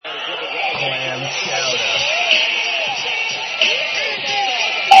Chowder.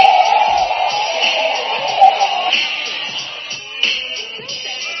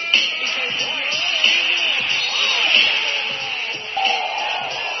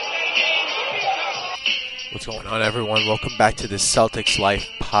 What's going on, everyone? Welcome back to the Celtics Life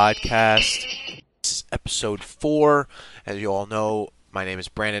podcast. This is episode 4. As you all know, my name is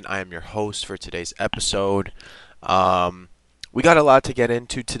Brandon. I am your host for today's episode. We got a lot to get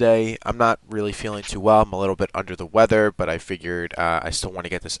into today. I'm not really feeling too well. I'm a little bit under the weather, but I figured I still want to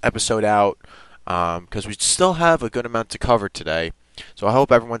get this episode out because we still have a good amount to cover today. So I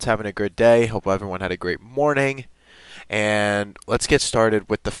hope everyone's having a good day. Hope everyone had a great morning. And let's get started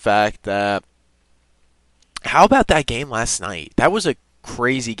with the fact that how about that game last night? That was a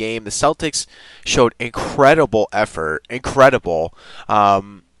crazy game. The Celtics showed incredible effort. Incredible.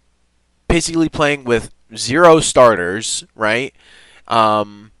 Basically playing with 0 starters, right?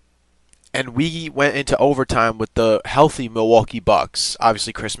 And we went into overtime with the healthy Milwaukee Bucks.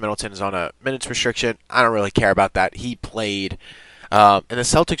 Obviously, Chris Middleton is on a minutes restriction. I don't really care about that. He played. And the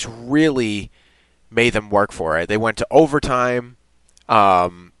Celtics really made them work for it. They went to overtime.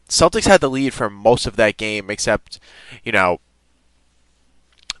 Celtics had the lead for most of that game, except, they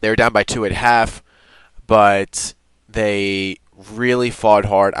were down by 2 at half, but they really fought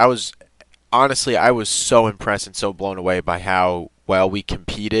hard. I was so impressed and so blown away by how well we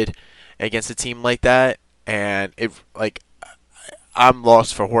competed against a team like that, and I'm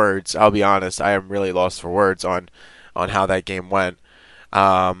lost for words. I'll be honest, I am really lost for words on how that game went.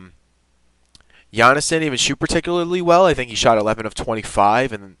 Giannis didn't even shoot particularly well. I think he shot 11 of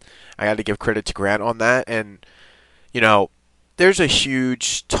 25, and I got to give credit to Grant on that. And, there's a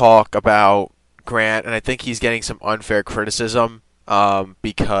huge talk about Grant, and I think he's getting some unfair criticism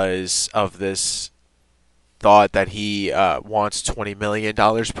because of this thought that he wants $20 million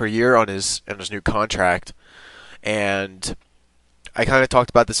per year on his new contract. And I kind of talked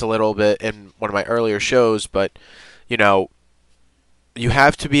about this a little bit in one of my earlier shows, but, you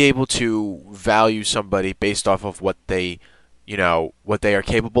have to be able to value somebody based off of what they are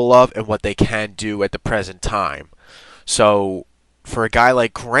capable of and what they can do at the present time. So for a guy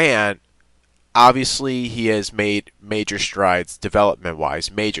like Grant, obviously he has made major strides development-wise,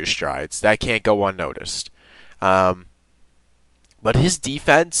 major strides. That can't go unnoticed. But his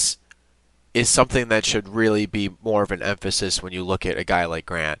defense is something that should really be more of an emphasis when you look at a guy like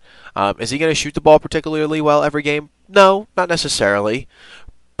Grant. Is he going to shoot the ball particularly well every game? No, not necessarily.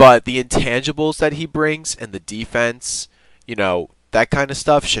 But the intangibles that he brings and the defense, that kind of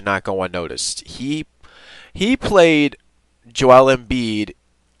stuff should not go unnoticed. He played Joel Embiid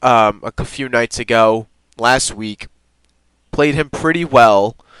a few nights ago, last week, played him pretty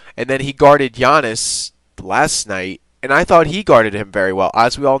well, and then he guarded Giannis last night, and I thought he guarded him very well.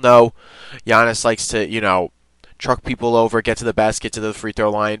 As we all know, Giannis likes to, truck people over, get to the basket, to the free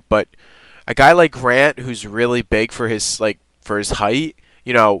throw line, but a guy like Grant, who's really big for his height,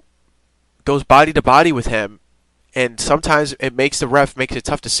 goes body to body with him, and sometimes it makes the ref make a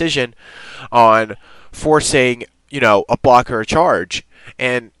tough decision on forcing, a block or a charge,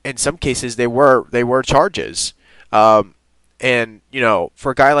 and in some cases they were charges. And,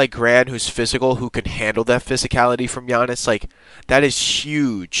 for a guy like Grant who's physical, who can handle that physicality from Giannis, that is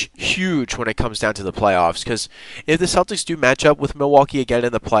huge when it comes down to the playoffs. Because if the Celtics do match up with Milwaukee again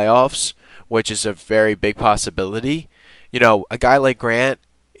in the playoffs, which is a very big possibility, a guy like Grant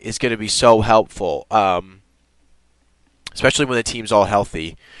is going to be so helpful, especially when the team's all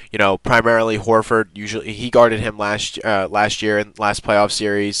healthy. Primarily Horford, usually he guarded him last year in last playoff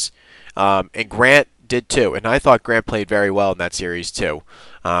series, and Grant did too, and I thought Grant played very well in that series too.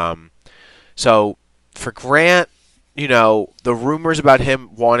 So for Grant, the rumors about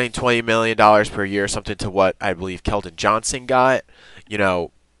him wanting $20 million per year, something to what I believe Keldon Johnson got,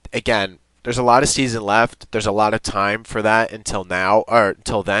 again, there's a lot of season left. There's a lot of time for that until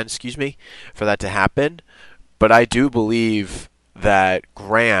then, for that to happen. But I do believe that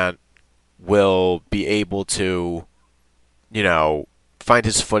Grant will be able to, find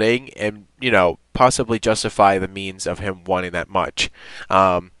his footing and, possibly justify the means of him wanting that much.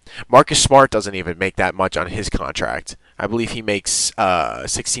 Marcus Smart doesn't even make that much on his contract. I believe he makes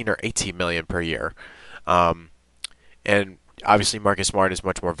 16 or 18 million per year. And obviously Marcus Smart is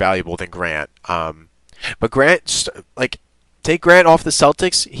much more valuable than Grant. But Grant, take Grant off the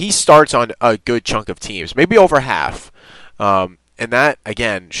Celtics, he starts on a good chunk of teams, maybe over half. And that,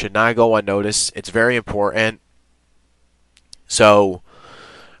 again, should not go unnoticed. It's very important. So,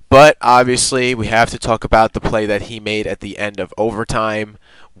 but obviously we have to talk about the play that he made at the end of overtime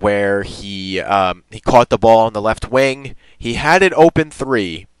where he caught the ball on the left wing. He had an open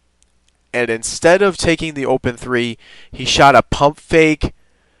three, and instead of taking the open three, he shot a pump fake.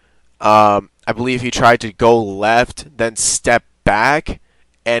 I believe he tried to go left, then step back,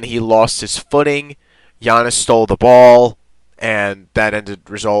 and he lost his footing. Giannis stole the ball, and that ended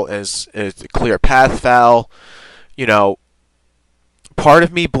result as a clear path foul. You know, part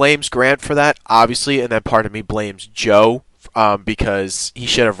of me blames Grant for that, obviously, and then part of me blames Joe because he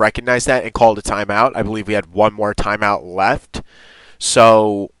should have recognized that and called a timeout. I believe we had one more timeout left.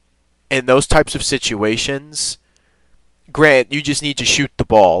 So, in those types of situations, Grant, you just need to shoot the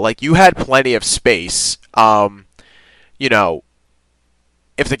ball. Like, you had plenty of space. You know,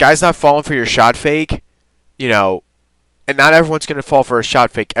 if the guy's not falling for your shot fake, you know, and not everyone's going to fall for a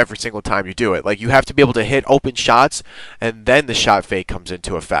shot fake every single time you do it. Like, you have to be able to hit open shots, and then the shot fake comes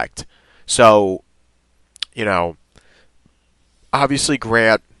into effect. So, you know, obviously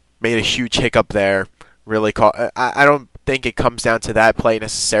Grant made a huge hiccup there. Really, I don't think it comes down to that play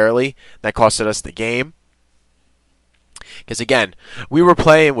necessarily. That costed us the game. Because, again, we were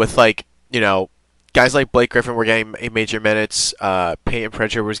playing with, like, you know, guys like Blake Griffin were getting major minutes. Peyton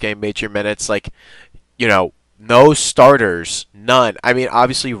Pritchard was getting major minutes. Like, you know, no starters, none. I mean,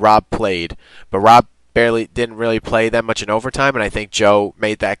 obviously Rob played, but Rob didn't really play that much in overtime, and I think Joe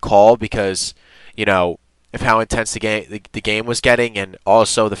made that call because, you know, of how intense the game was getting, and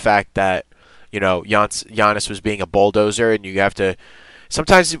also the fact that, you know, Giannis was being a bulldozer, and you have to.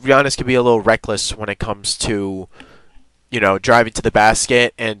 Sometimes Giannis can be a little reckless when it comes to, you know, driving to the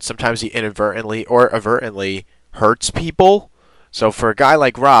basket, and sometimes he inadvertently or avertently hurts people. So for a guy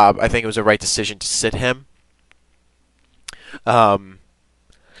like Rob, I think it was a right decision to sit him. But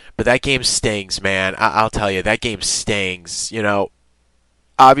that game stings, man. I'll tell you, that game stings. You know,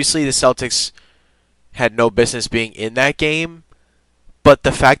 obviously the Celtics had no business being in that game, but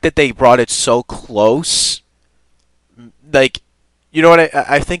the fact that they brought it so close, like, you know what,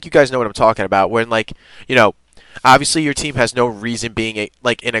 I think you guys know what I'm talking about. When, like, you know, obviously your team has no reason being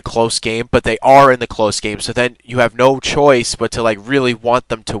in a close game, but they are in the close game, so then you have no choice but to, like, really want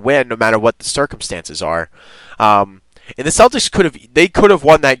them to win no matter what the circumstances are. And the Celtics could have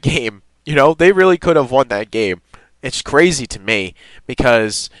won that game. You know, they really could have won that game. It's crazy to me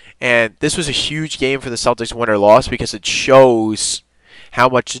and this was a huge game for the Celtics, win or loss, because it shows how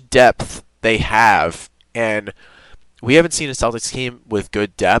much depth they have, and we haven't seen a Celtics team with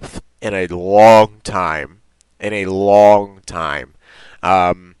good depth in a long time.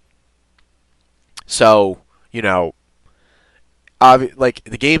 So, you know, like,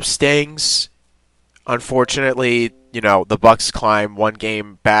 the game stings. Unfortunately, you know, the Bucks climb one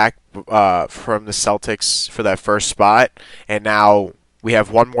game back from the Celtics for that first spot, and now we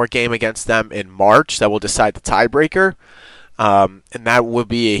have one more game against them in March that will decide the tiebreaker, and that would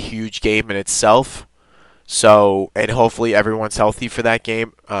be a huge game in itself. So, and hopefully everyone's healthy for that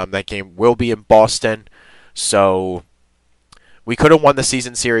game. That game will be in Boston, so we could have won the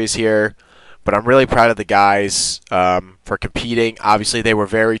season series here. But I'm really proud of the guys for competing. Obviously, they were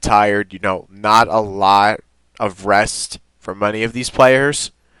very tired. You know, not a lot of rest for many of these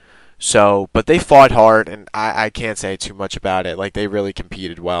players. So, but they fought hard, and I can't say too much about it. Like, they really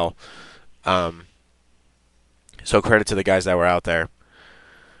competed well. So credit to the guys that were out there.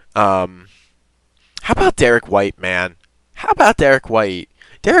 How about Derrick White, man? How about Derrick White?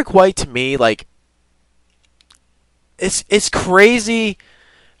 Derrick White, to me, like, it's crazy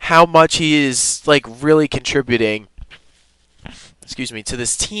how much he is, like, really contributing, to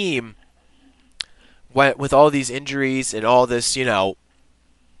this team with all these injuries and all this, you know,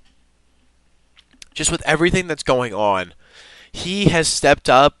 just with everything that's going on. He has stepped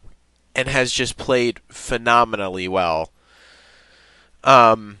up and has just played phenomenally well.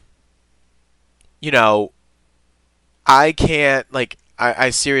 You know, I can't, like,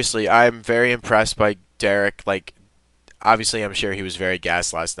 I seriously, I'm very impressed by Derrick. Like, obviously, I'm sure he was very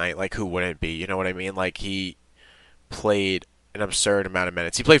gassed last night. Like, who wouldn't be? You know what I mean? Like, he played an absurd amount of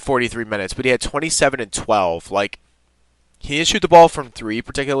minutes. He played 43 minutes, but he had 27 and 12. Like, he didn't shoot the ball from three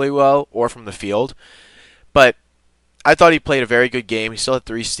particularly well or from the field, but I thought he played a very good game. He still had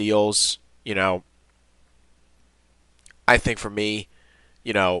 3 steals. You know, I think for me,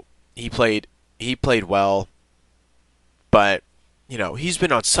 you know, he played well, but, you know, he's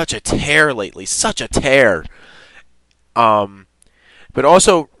been on such a tear lately, such a tear. But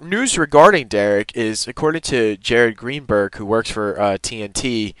also, news regarding Derrick is, according to Jared Greenberg, who works for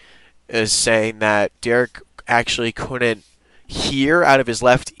TNT, is saying that Derrick actually couldn't hear out of his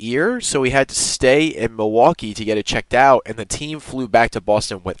left ear, so he had to stay in Milwaukee to get it checked out, and the team flew back to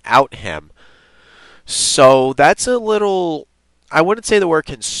Boston without him. So that's a little, I wouldn't say the word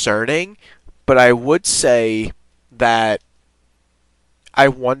concerning, but I would say that I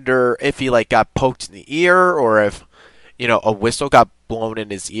wonder if he like got poked in the ear or if a whistle got blown in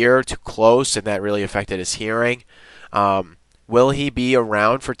his ear too close and that really affected his hearing. Will he be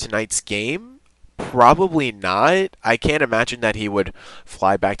around for tonight's game? Probably not. I can't imagine that he would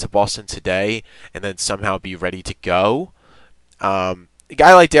fly back to Boston today and then somehow be ready to go. A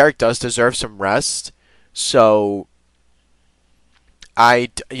guy like Derrick does deserve some rest, so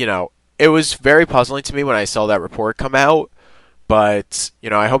it was very puzzling to me when I saw that report come out. But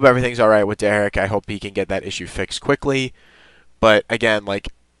I hope everything's all right with Derrick. I hope he can get that issue fixed quickly. But again, like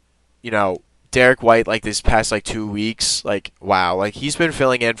you know, Derrick White, like this past like 2 weeks, like wow, like he's been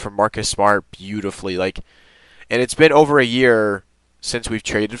filling in for Marcus Smart beautifully. Like, and it's been over a year since we've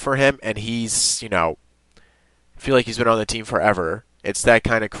traded for him, and he's I feel like he's been on the team forever. It's that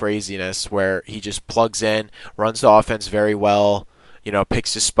kind of craziness where he just plugs in, runs the offense very well,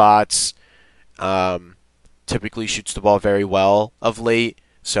 picks his spots, um, typically shoots the ball very well of late.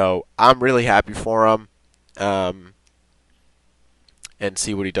 So I'm really happy for him. Um, and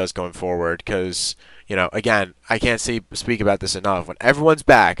see what he does going forward. Because again, I can't speak about this enough. When everyone's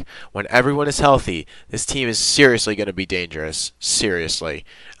back, when everyone is healthy, this team is seriously going to be dangerous. Seriously,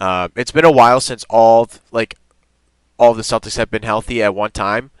 it's been a while since all of the Celtics have been healthy at one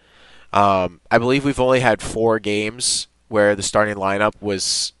time. I believe we've only had 4 games where the starting lineup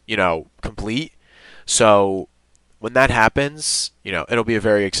was complete. So when that happens, it'll be a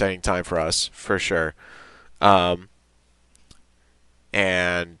very exciting time for us for sure. Um,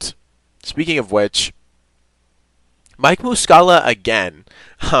 and speaking of which, Mike Muscala again.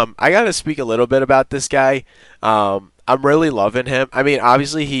 I got to speak a little bit about this guy. I'm really loving him. I mean,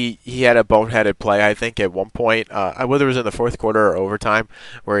 obviously he had a boneheaded play. I think at one point, whether it was in the fourth quarter or overtime,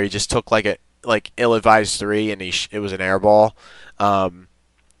 where he just took like a ill-advised three and it was an air ball. Um,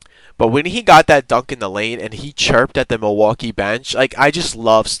 but when he got that dunk in the lane and he chirped at the Milwaukee bench, like I just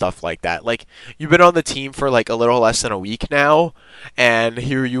love stuff like that. Like you've been on the team for like a little less than a week now, and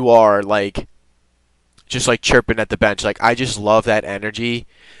here you are like just like chirping at the bench. Like I just love that energy.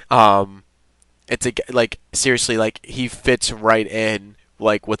 Um, it's like seriously, like he fits right in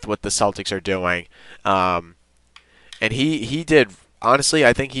like with what the Celtics are doing. Um, and he did honestly,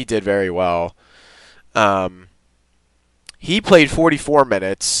 I think he did very well. Um, he played 44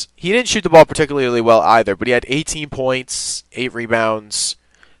 minutes. He didn't shoot the ball particularly well either, but he had 18 points, 8 rebounds.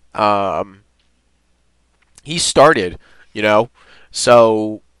 Um, he started, you know,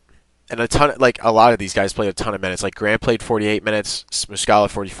 so and a lot of these guys played a ton of minutes. Like Grant played 48 minutes,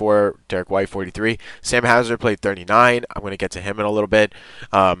 Muscala 44, Derrick White 43, Sam Hauser played 39. I'm going to get to him in a little bit.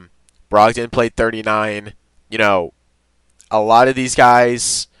 Um, Brogdon played 39. You know, a lot of these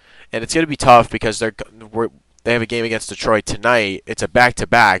guys, and it's going to be tough because they have a game against Detroit tonight. It's a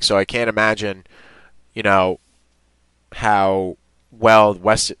back-to-back, so I can't imagine, you know, how well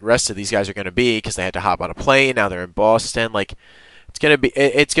the rest of these guys are going to be because they had to hop on a plane. Now they're in Boston. Like it's gonna be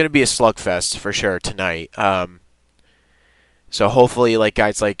a slugfest for sure tonight. So hopefully, like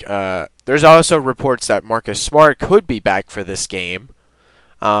guys, like there's also reports that Marcus Smart could be back for this game.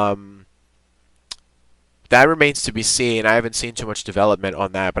 Um, that remains to be seen. I haven't seen too much development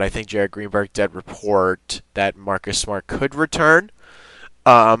on that, but I think Jared Greenberg did report that Marcus Smart could return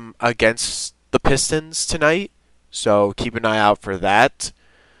against the Pistons tonight. So keep an eye out for that.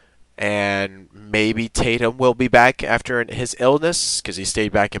 And maybe Tatum will be back after his illness because he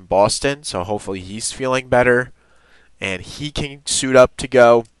stayed back in Boston. So hopefully he's feeling better and he can suit up to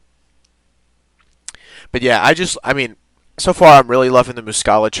go. But yeah, I mean, so far I'm really loving the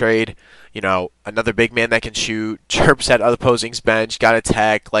Muscala trade. Another big man that can shoot, chirps at other opposing's bench, got a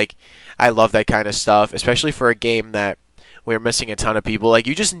tech. Like, I love that kind of stuff, especially for a game that we're missing a ton of people. Like,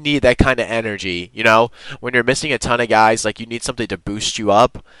 you just need that kind of energy, When you're missing a ton of guys, like, you need something to boost you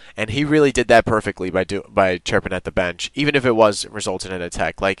up. And he really did that perfectly by chirping at the bench, even if it was resulting in a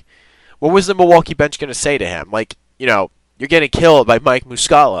tech. Like, what was the Milwaukee bench going to say to him? Like, you're getting killed by Mike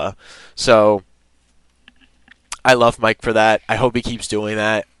Muscala. So, I love Mike for that. I hope he keeps doing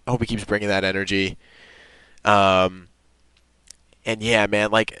that. I hope he keeps bringing that energy. Um, and yeah,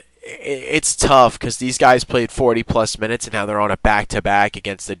 man, like it's tough because these guys played 40 plus minutes and now they're on a back to back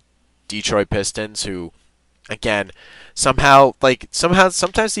against the Detroit Pistons, who, again,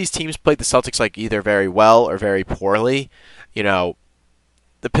 sometimes these teams play the Celtics like either very well or very poorly. The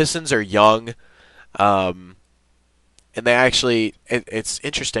Pistons are young, um, and they actually it's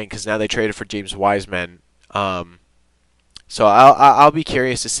interesting because now they traded for James Wiseman. So I'll be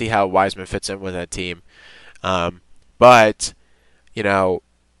curious to see how Wiseman fits in with that team. But you know,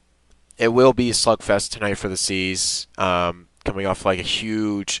 it will be a slugfest tonight for the C's. Coming off like a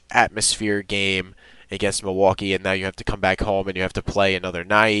huge atmosphere game against Milwaukee, and now you have to come back home and you have to play another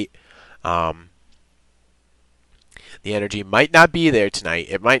night. Um, the energy might not be there tonight.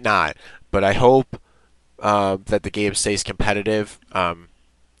 It might not, but I hope that the game stays competitive, and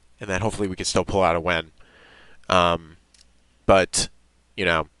that hopefully we can still pull out a win. Um, but you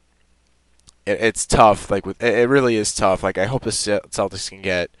know, it's tough. Like it really is tough. Like I hope the Celtics can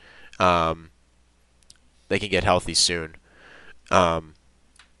get they can get healthy soon.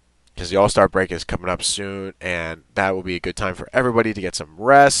 Because the All Star break is coming up soon, and that will be a good time for everybody to get some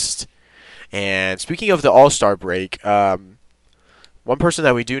rest. And speaking of the All Star break, one person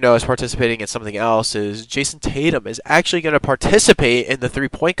that we do know is participating in something else is Jason Tatum is actually going to participate in the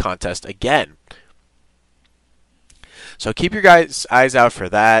 3-point contest again. So keep your guys' eyes out for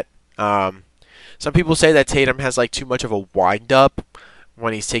that. Some people say that Tatum has like too much of a wind up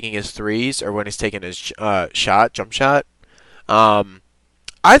when he's taking his threes or when he's taking his jump shot.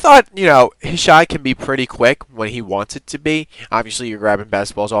 I thought, his shot can be pretty quick when he wants it to be. Obviously, you're grabbing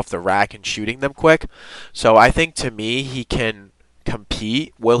basketballs off the rack and shooting them quick. So I think, to me, he can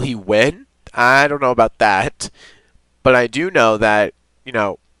compete. Will he win? I don't know about that. But I do know that,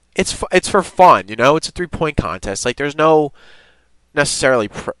 it's for fun. It's a 3-point contest. Like, there's no necessary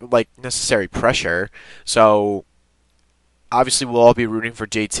pressure. So obviously, we'll all be rooting for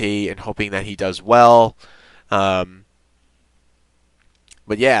JT and hoping that he does well.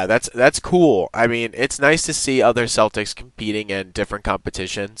 But yeah, that's cool. I mean, it's nice to see other Celtics competing in different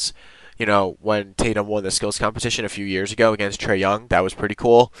competitions. When Tatum won the skills competition a few years ago against Trae Young, that was pretty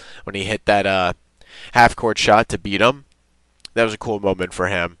cool. When he hit that half-court shot to beat him, that was a cool moment for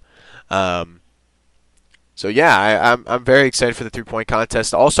him. So yeah, I'm very excited for the 3-point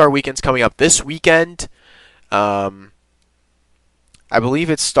contest. The All-Star Weekend's coming up this weekend. I believe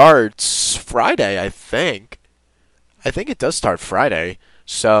it starts Friday. I think it does start Friday.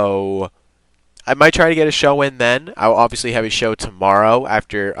 So I might try to get a show in then. I'll obviously have a show tomorrow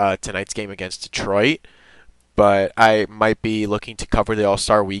after tonight's game against Detroit. But I might be looking to cover the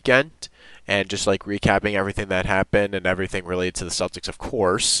All-Star Weekend and just like recapping everything that happened and everything related to the Celtics, of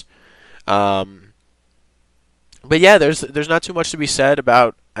course. But yeah, there's not too much to be said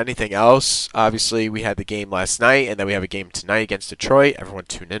about anything else. Obviously, we had the game last night, and then we have a game tonight against Detroit. Everyone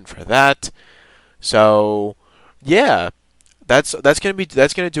tune in for that. So yeah, that's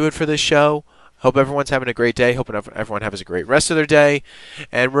gonna do it for this show. Hope everyone's having a great day. Hope everyone has a great rest of their day.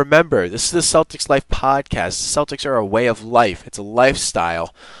 And remember, this is the Celtics Life podcast. Celtics are a way of life. It's a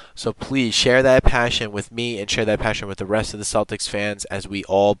lifestyle. So please share that passion with me and share that passion with the rest of the Celtics fans as we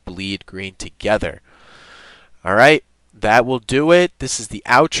all bleed green together. All right, that will do it. This is the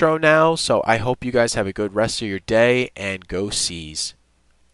outro now. So I hope you guys have a good rest of your day and go C's.